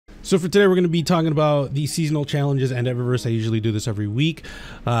So for today, we're going to be talking about the seasonal challenges and Eververse. I usually do this every week.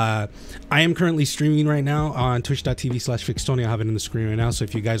 I am currently streaming right now on twitch.tv/Fixedtony. I have it in the screen right now. So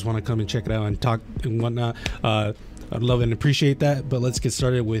if you guys want to come and check it out and talk and whatnot, I'd love and appreciate that. But let's get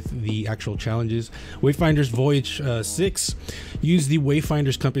started with the actual challenges. Wayfinder's Voyage 6. Use the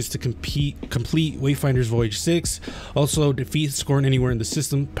Wayfinder's Compass to complete Wayfinder's Voyage 6. Also, defeat scoring anywhere in the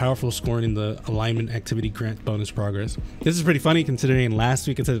system. Powerful scoring in the alignment activity grant bonus progress. This is pretty funny considering last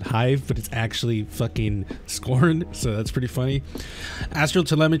week it said Hive, but it's actually fucking scorn. So that's pretty funny. Astral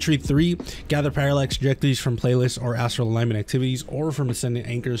Telemetry 3. Gather parallax trajectories from playlists or astral alignment activities or from ascendant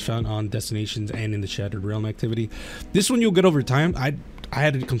anchors found on destinations and in the Shattered Realm activity. This one you'll get over time. I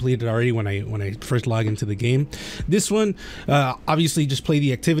had it completed already when I first log into the game. This one, obviously just play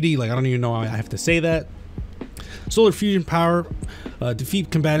the activity. Like, I don't even know why I have to say that. Solar Fusion Power.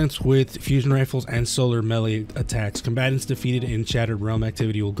 Defeat combatants with fusion rifles and solar melee attacks. Combatants defeated in Shattered Realm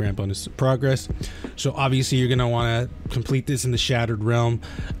activity will grant bonus progress. So obviously you're going to want to complete this in the Shattered Realm.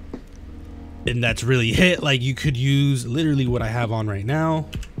 And that's really it. Like, you could use literally what I have on right now,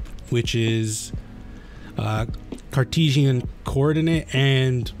 which is Cartesian coordinate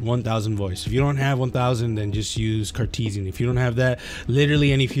and 1000 voice. If you don't have 1000, then just use Cartesian. If you don't have that,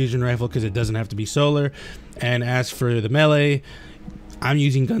 literally any fusion rifle, because it doesn't have to be solar. And as for the melee, I'm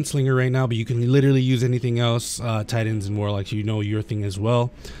using Gunslinger right now, but you can literally use anything else. Titans and Warlocks, you know your thing as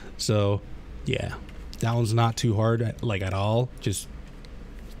well. So yeah, that one's not too hard at all. Just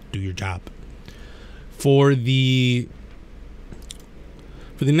do your job. For the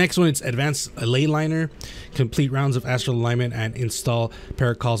next one, it's Advanced Ley Liner. Complete rounds of astral alignment and install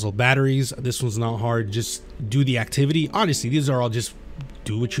paracausal batteries. This one's not hard. Just do the activity. Honestly, these are all just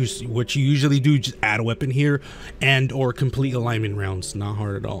do what you usually do. Just add a weapon here and or complete alignment rounds. Not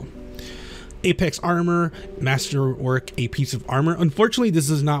hard at all. Apex Armor, Masterwork a piece of armor. Unfortunately, this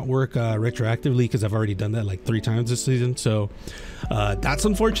does not work retroactively because I've already done that like 3 times this season. So that's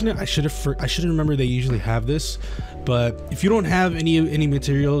unfortunate. I should remember they usually have this. But if you don't have any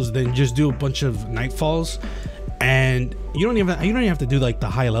materials, then just do a bunch of Nightfalls, and you don't even have to do like the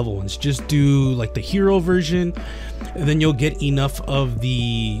high level ones. Just do like the hero version, and then you'll get enough of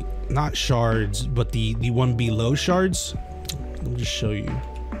the not shards, but the one below shards. Let me just show you.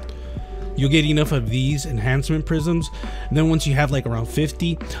 You'll get enough of these enhancement prisms, and then once you have like around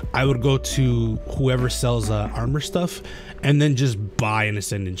 50, I would go to whoever sells armor stuff and then just buy an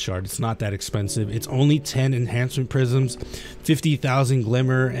ascendant shard. It's not that expensive. It's only 10 enhancement prisms, 50,000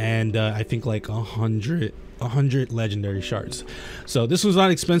 glimmer, and I think like 100 legendary shards. So this was not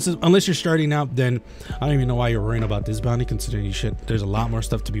expensive unless you're starting out. Then I don't even know why you're worrying about this bounty, considering there's a lot more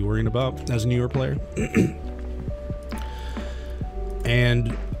stuff to be worrying about as a newer player.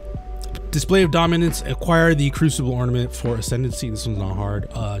 And Display of Dominance. Acquire the Crucible Ornament for Ascendancy. This one's not hard.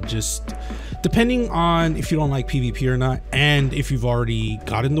 Just depending on if you don't like PvP or not, and if you've already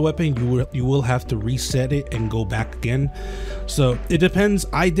gotten the weapon, you will have to reset it and go back again. So it depends.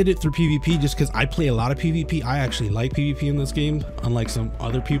 I did it through PvP just because I play a lot of PvP. I actually like PvP in this game, unlike some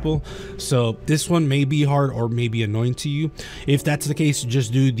other people. So this one may be hard or may be annoying to you. If that's the case,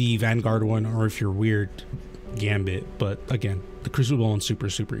 just do the Vanguard one, or if you're weird, Gambit. But again, the Crucible one's super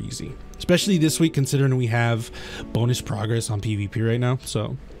easy, especially this week considering we have bonus progress on PvP right now.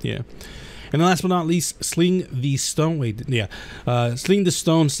 So yeah. And then last but not least, Sling the Stone. Sling the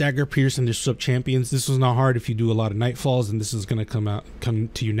Stone, Stagger, Pierce, and Disrupt champions. This was not hard if you do a lot of Nightfalls, and this is gonna come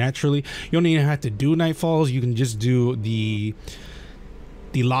to you naturally. You don't even have to do Nightfalls. You can just do the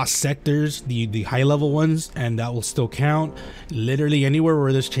lost sectors, the high level ones, and that will still count. Literally anywhere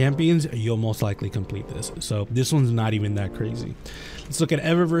where there's champions, you'll most likely complete this. So this one's not even that crazy. Let's look at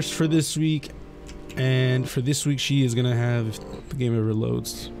Eververse for this week. And for this week, she is gonna have, if the game ever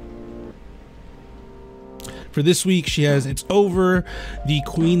loads. For this week, she has It's Over, the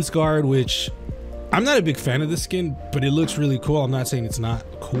Queen's Guard, which I'm not a big fan of this skin, but it looks really cool. I'm not saying it's not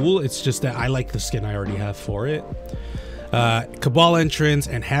cool. It's just that I like the skin I already have for it. Cabal Entrance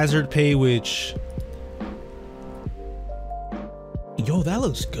and Hazard Pay, which, yo, that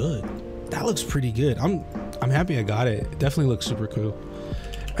looks good. That looks pretty good. I'm happy I got it. It definitely looks super cool.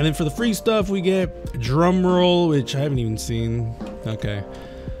 And then for the free stuff, we get Drum Roll, which I haven't even seen. Okay.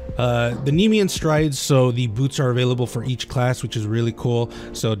 The Nemean Strides, so the boots are available for each class, which is really cool.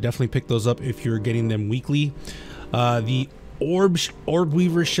 So definitely pick those up if you're getting them weekly. The Orb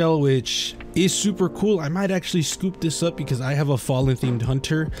Weaver Shell, which is super cool. I might actually scoop this up because I have a Fallen themed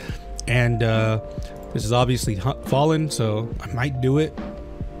hunter, and this is obviously Fallen, so I might do it.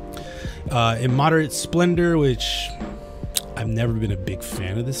 Immoderate Splendor, which I've never been a big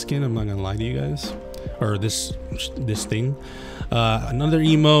fan of this skin, I'm not gonna lie to you guys. or this thing. Another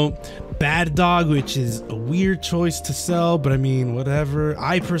emote, Bad Dog, which is a weird choice to sell, but I mean, whatever.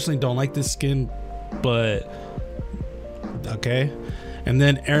 I personally don't like this skin, but okay. And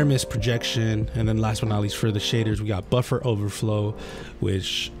then Aramis Projection, and then last but not least for the shaders, we got Buffer Overflow,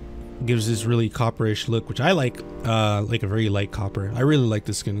 which gives this really copperish look, which I like a very light copper. I really like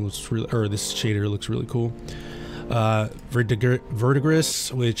this skin. It looks really, or this shader looks really cool.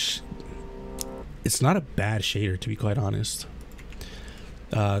 Verdigris, which it's not a bad shader, to be quite honest.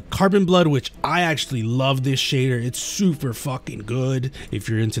 Carbon Blood, which I actually love this shader. It's super fucking good if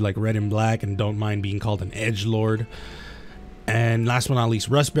you're into like red and black and don't mind being called an edgelord. And last but not least,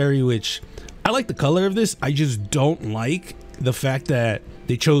 Rustberry, which I like the color of this. I just don't like the fact that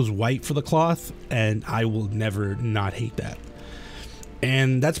they chose white for the cloth, and I will never not hate that.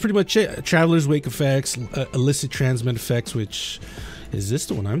 And that's pretty much it. Traveler's Wake effects, illicit transmit effects, which is this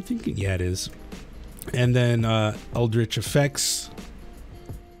the one I'm thinking? Yeah, it is. And then Eldritch effects.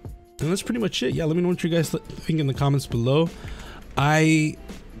 And that's pretty much it. Yeah, let me know what you guys think in the comments below.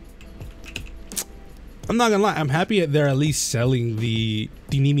 I'm not gonna lie, I'm happy they're at least selling the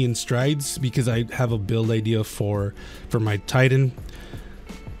Nemean Strides, because I have a build idea for my Titan.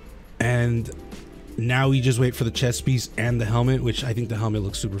 And now we just wait for the chest piece and the helmet, which I think the helmet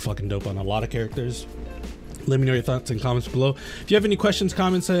looks super fucking dope on a lot of characters. Let me know your thoughts in comments below. If you have any questions,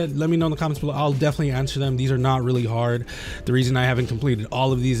 comments, let me know in the comments below. I'll definitely answer them. These are not really hard. The reason I haven't completed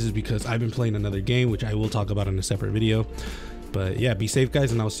all of these is because I've been playing another game, which I will talk about in a separate video. But yeah, be safe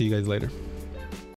guys, and I'll see you guys later.